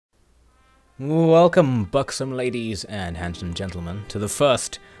Welcome, buxom ladies and handsome gentlemen, to the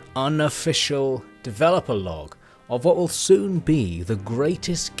first unofficial developer log of what will soon be the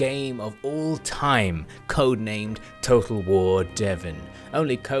greatest game of all time, codenamed Total War Devin.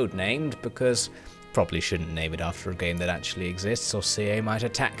 Only codenamed because probably shouldn't name it after a game that actually exists, or CA might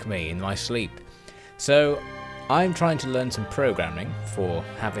attack me in my sleep. So I'm trying to learn some programming for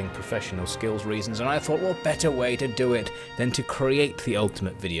having professional skills reasons, and I thought what better way to do it than to create the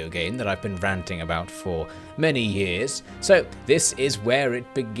ultimate video game that I've been ranting about for many years. So this is where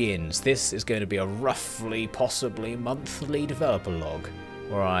it begins. This is going to be a roughly, possibly monthly developer log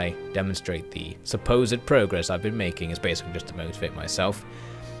where I demonstrate the supposed progress I've been making. Is basically just to motivate myself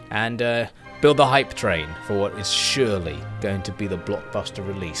and build the hype train for what is surely going to be the blockbuster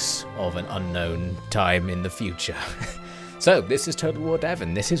release of an unknown time in the future. So this is Total War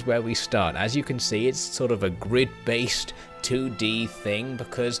Devin. This is where we start. As you can see, it's sort of a grid-based 2D thing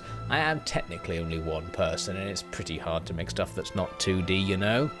because I am technically only one person and it's pretty hard to make stuff that's not 2D, you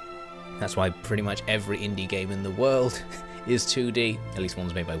know? That's why pretty much every indie game in the world is 2D. At least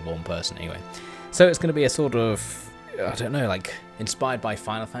one's made by one person anyway. So it's going to be a sort of, I don't know, like inspired by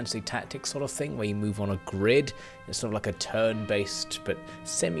Final Fantasy Tactics sort of thing where you move on a grid. It's sort of like a turn-based but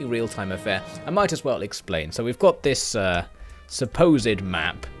semi-real-time affair. I might as well explain. So we've got this supposed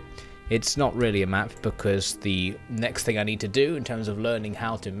map. It's not really a map because the next thing I need to do in terms of learning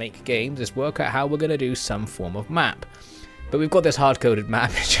how to make games is work out how we're going to do some form of map. But we've got this hard-coded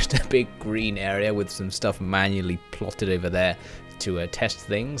map. It's just a big green area with some stuff manually plotted over there to test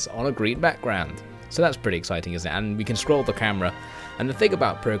things on a green background. So that's pretty exciting, isn't it? And we can scroll the camera. And the thing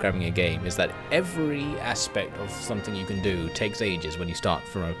about programming a game is that every aspect of something you can do takes ages when you start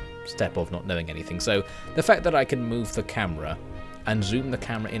from a step of not knowing anything. So the fact that I can move the camera and zoom the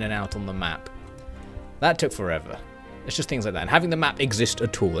camera in and out on the map, that took forever. It's just things like that. And having the map exist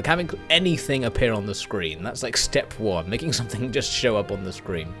at all, like having anything appear on the screen, that's like step one, making something just show up on the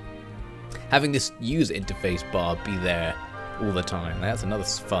screen. Having this user interface bar be there all the time, that's another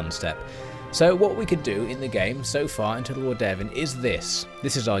fun step. So what we could do in the game so far in Total War Devin is this.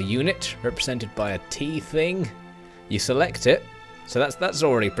 This is our unit, represented by a T thing. You select it, so that's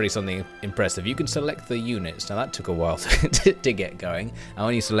already pretty something impressive. You can select the units. Now that took a while to get going. And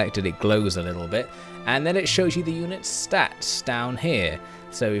when you select it, it glows a little bit. And then it shows you the unit's stats down here.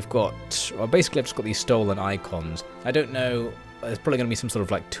 So we've got, well, basically I've just got these stolen icons. I don't know. There's probably going to be some sort of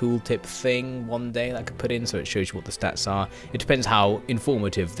like tooltip thing one day that I could put in so it shows you what the stats are. It depends how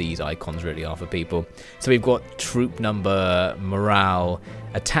informative these icons really are for people. So we've got troop number, morale,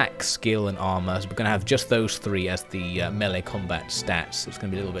 attack, skill, and armor. So we're going to have just those three as the melee combat stats. So it's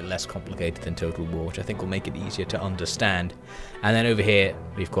going to be a little bit less complicated than Total War, which I think will make it easier to understand. And then over here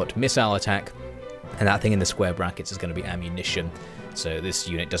we've got missile attack, and that thing in the square brackets is going to be ammunition. So this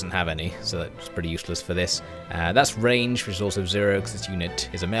unit doesn't have any, so that's pretty useless for this. That's range, which is also 0, because this unit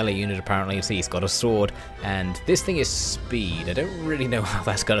is a melee unit apparently. You see, he's got a sword. And this thing is speed. I don't really know how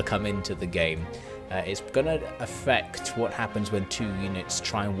that's going to come into the game. It's going to affect what happens when two units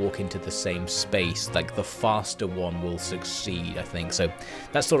try and walk into the same space. Like, the faster one will succeed, I think. So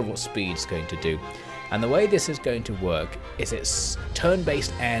that's sort of what speed's going to do. And the way this is going to work is it's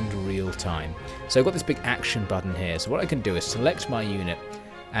turn-based and real-time. So I've got this big action button here. So what I can do is select my unit,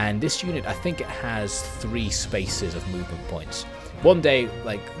 and this unit, I think it has 3 spaces of movement points. One day,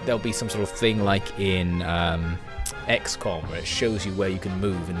 like, there'll be some sort of thing like in XCOM where it shows you where you can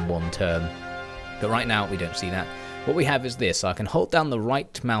move in one turn. But right now, we don't see that. What we have is this. So I can hold down the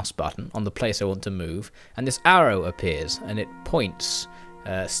right mouse button on the place I want to move, and this arrow appears, and it points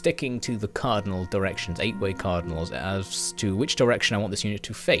sticking to the cardinal directions, 8-way cardinals, as to which direction I want this unit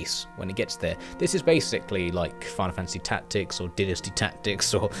to face when it gets there. This is basically like Final Fantasy Tactics or Dynasty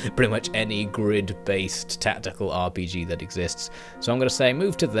Tactics or pretty much any grid-based tactical RPG that exists. So I'm going to say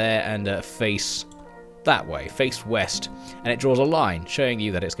move to there and face that way, face west, and it draws a line showing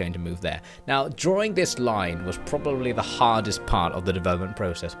you that it's going to move there. Now, drawing this line was probably the hardest part of the development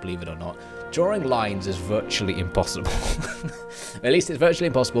process, believe it or not. Drawing lines is virtually impossible. At least it's virtually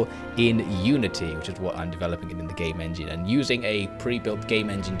impossible in Unity, which is what I'm developing in the game engine, and using a pre-built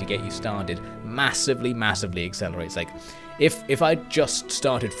game engine to get you started massively accelerates. Like, if I just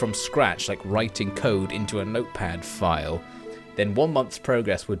started from scratch, like writing code into a notepad file, then 1 month's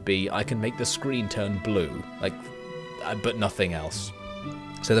progress would be I can make the screen turn blue, like, but nothing else.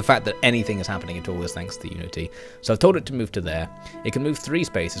 So the fact that anything is happening at all is thanks to Unity. So I've told it to move to there. It can move 3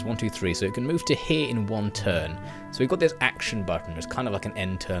 spaces, 1, 2, 3, so it can move to here in 1 turn. So we've got this action button, it's kind of like an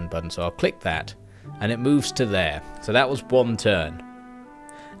end turn button, so I'll click that, and it moves to there. So that was 1 turn.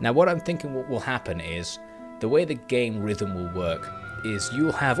 Now what I'm thinking what will happen is, the way the game rhythm will work is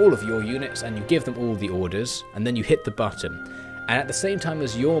you'll have all of your units and you give them all the orders, and then you hit the button. And at the same time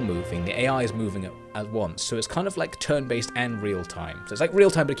as you're moving, the AI is moving at once. So it's kind of like turn-based and real-time. So it's like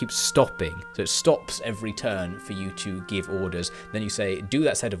real-time, but it keeps stopping. So it stops every turn for you to give orders. Then you say, do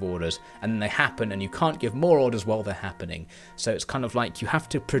that set of orders, and then they happen, and you can't give more orders while they're happening. So it's kind of like you have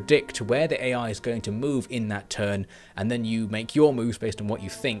to predict where the AI is going to move in that turn, and then you make your moves based on what you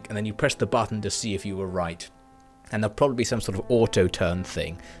think, and then you press the button to see if you were right. And there'll probably be some sort of auto turn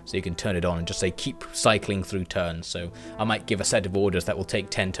thing, so you can turn it on and just say keep cycling through turns. So I might give a set of orders that will take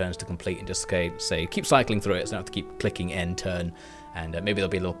 10 turns to complete and just say keep cycling through it, so I don't have to keep clicking end turn. And maybe there'll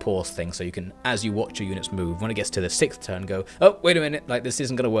be a little pause thing, so you can, as you watch your units move, when it gets to the 6th turn, go, oh, wait a minute, like this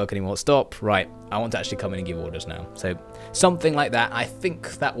isn't going to work anymore, stop, right, I want to actually come in and give orders now. So something like that, I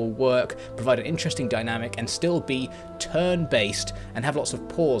think that will work, provide an interesting dynamic, and still be turn-based, and have lots of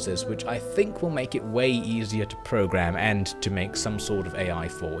pauses, which I think will make it way easier to program and to make some sort of AI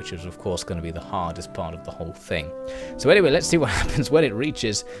for, which is of course going to be the hardest part of the whole thing. So anyway, let's see what happens when it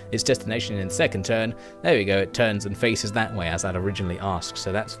reaches its destination in the 2nd turn. There we go, it turns and faces that way as that originally asked,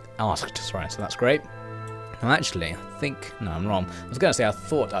 so that's great. Well, actually, I think, no, I'm wrong. I was going to say I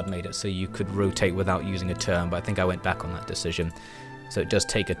thought I'd made it so you could rotate without using a turn, but I think I went back on that decision. So it does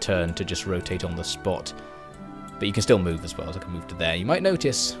take a turn to just rotate on the spot, but you can still move as well, so I can move to there. You might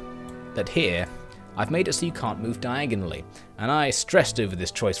notice that here, I've made it so you can't move diagonally, and I stressed over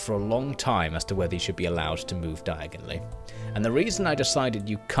this choice for a long time as to whether you should be allowed to move diagonally. And the reason I decided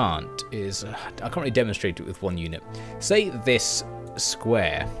you can't is, I can't really demonstrate it with one unit. Say this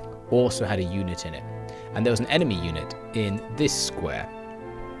square also had a unit in it, and there was an enemy unit in this square,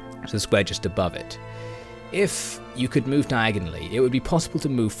 so the square just above it. If you could move diagonally, it would be possible to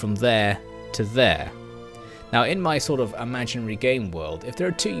move from there to there. Now, in my sort of imaginary game world, if there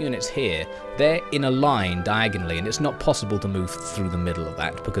are 2 units here, they're in a line diagonally, and it's not possible to move through the middle of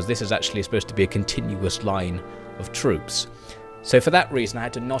that, because this is actually supposed to be a continuous line of troops. So for that reason, I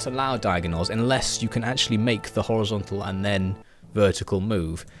had to not allow diagonals unless you can actually make the horizontal and then vertical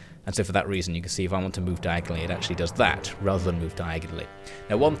move. And so for that reason, you can see if I want to move diagonally, it actually does that rather than move diagonally.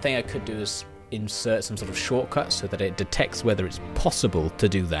 Now, one thing I could do is insert some sort of shortcut so that it detects whether it's possible to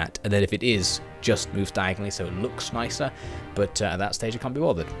do that, and then if it is, just moves diagonally so it looks nicer, but at that stage I can't be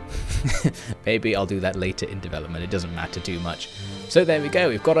bothered. Maybe I'll do that later in development, it doesn't matter too much. So there we go,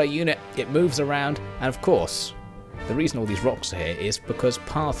 we've got our unit, it moves around, and of course, the reason all these rocks are here is because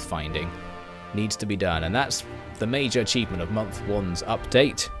pathfinding needs to be done, and that's the major achievement of month 1's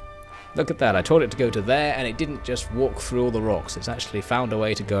update. Look at that, I told it to go to there, and it didn't just walk through all the rocks, it's actually found a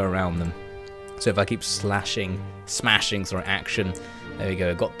way to go around them. So if I keep smashing through action, there we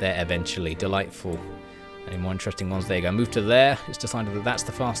go, got there eventually, delightful. Any more interesting ones? There you go, move to there, it's decided that that's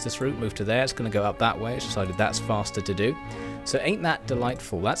the fastest route, move to there, it's going to go up that way, it's decided that's faster to do. So ain't that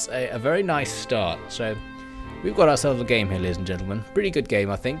delightful? That's a very nice start. So we've got ourselves a game here, ladies and gentlemen, pretty good game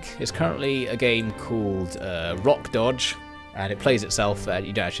I think. It's currently a game called Rock Dodge, and it plays itself.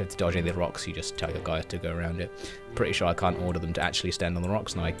 You don't actually have to dodge any of the rocks, you just tell your guy to go around it. Pretty sure I can't order them to actually stand on the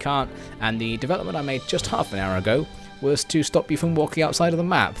rocks, no I can't. And the development I made just half an hour ago was to stop you from walking outside of the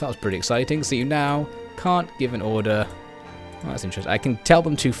map. That was pretty exciting, so you now can't give an order. Oh, that's interesting. I can tell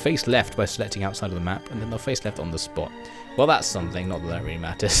them to face left by selecting outside of the map, and then they'll face left on the spot. Well, that's something, not that that really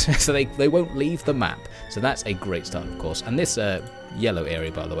matters. So they won't leave the map, so that's a great start, of course. And this yellow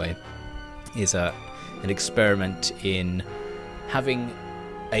area, by the way, is an experiment in having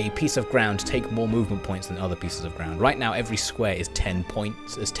a piece of ground take more movement points than other pieces of ground. Right now, every square is 10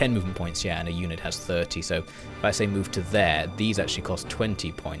 points. There's 10 movement points, yeah, and a unit has 30. So if I say move to there, these actually cost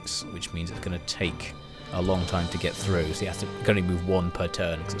 20 points, which means it's going to take a long time to get through. So you have to only move 1 per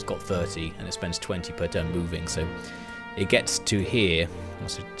turn because it's got 30, and it spends 20 per turn moving. So it gets to here.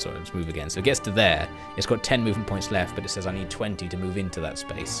 Sorry, let's move again. So it gets to there. It's got 10 movement points left, but it says I need 20 to move into that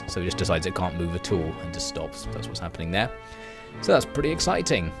space. So it just decides it can't move at all and just stops. That's what's happening there. So that's pretty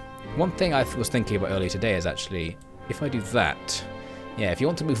exciting. One thing I was thinking about earlier today is actually, if I do that, yeah, if you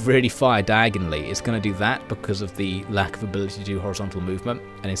want to move really far diagonally, it's going to do that because of the lack of ability to do horizontal movement,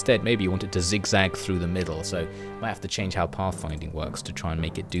 and instead maybe you want it to zigzag through the middle, so I might have to change how pathfinding works to try and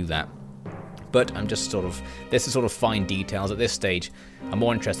make it do that. But I'm just this is sort of fine details at this stage. I'm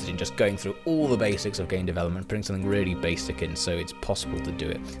more interested in just going through all the basics of game development, putting something really basic in so it's possible to do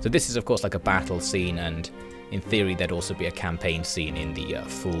it. So this is of course like a battle scene, and in theory there'd also be a campaign scene in the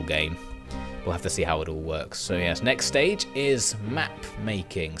full game. We'll have to see how it all works. So yes, next stage is map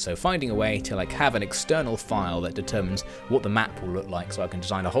making. So finding a way to like have an external file that determines what the map will look like, so I can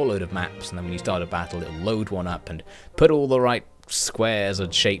design a whole load of maps, and then when you start a battle it'll load one up and put all the right squares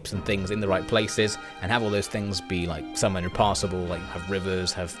and shapes and things in the right places, and have all those things be like somewhere impassable, like have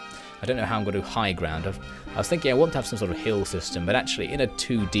rivers, have... I don't know how I'm going to do high ground. I was thinking I want to have some sort of hill system, but actually in a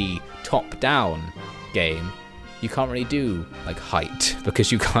 2D top-down game, you can't really do like height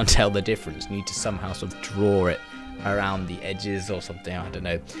because you can't tell the difference. You need to somehow sort of draw it around the edges or something. I don't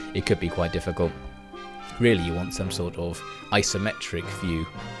know. It could be quite difficult. Really, you want some sort of isometric view,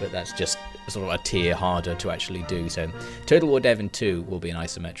 but that's just sort of a tier harder to actually do. So Total War Devin 2 will be an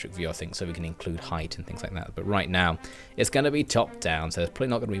isometric view, I think, so we can include height and things like that. But right now, it's going to be top-down, so there's probably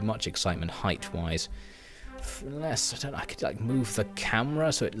not going to be much excitement height-wise. Unless, I don't know, I could like move the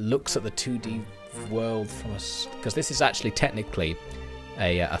camera so it looks at the 2D world from us, because this is actually technically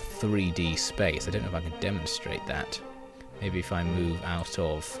a 3D space. I don't know if I can demonstrate that. Maybe if I move out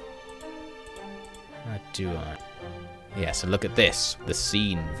of... How do I? Yeah, so look at this, the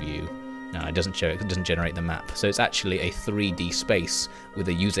scene view. No, it doesn't show it, doesn't generate the map. So it's actually a 3D space with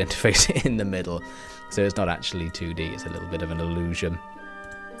a user interface in the middle. So it's not actually 2D, it's a little bit of an illusion.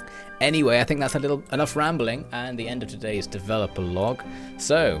 Anyway, I think that's enough rambling and the end of today's developer log.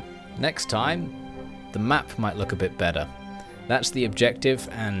 So, next time, the map might look a bit better. That's the objective,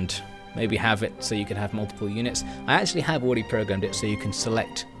 and maybe have it so you can have multiple units. I actually have already programmed it so you can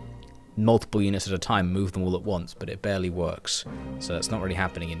select multiple units at a time, move them all at once, but it barely works. So that's not really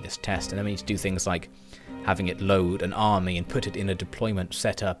happening in this test. And then we need to do things like having it load an army and put it in a deployment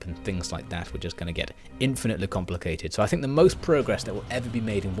setup and things like that, which is going to get infinitely complicated. So I think the most progress that will ever be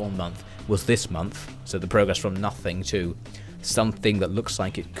made in 1 month was this month. So the progress from nothing to something that looks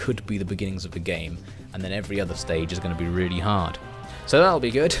like it could be the beginnings of the game, and then every other stage is going to be really hard. So that'll be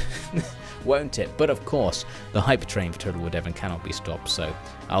good, won't it? But of course, the hype train for Total War Devin cannot be stopped, so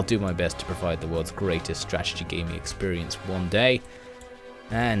I'll do my best to provide the world's greatest strategy gaming experience one day.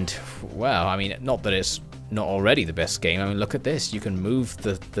 And, well, I mean, not that it's not already the best game. I mean, look at this. You can move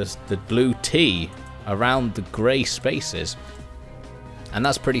the blue T around the grey spaces. And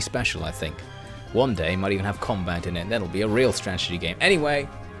that's pretty special, I think. One day, might even have combat in it, and that'll be a real strategy game. Anyway,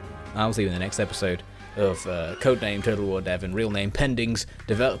 I'll see you in the next episode of Codename Total War Devin, real name Pending's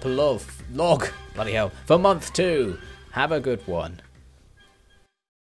developer log. Bloody hell. For month 2. Have a good one.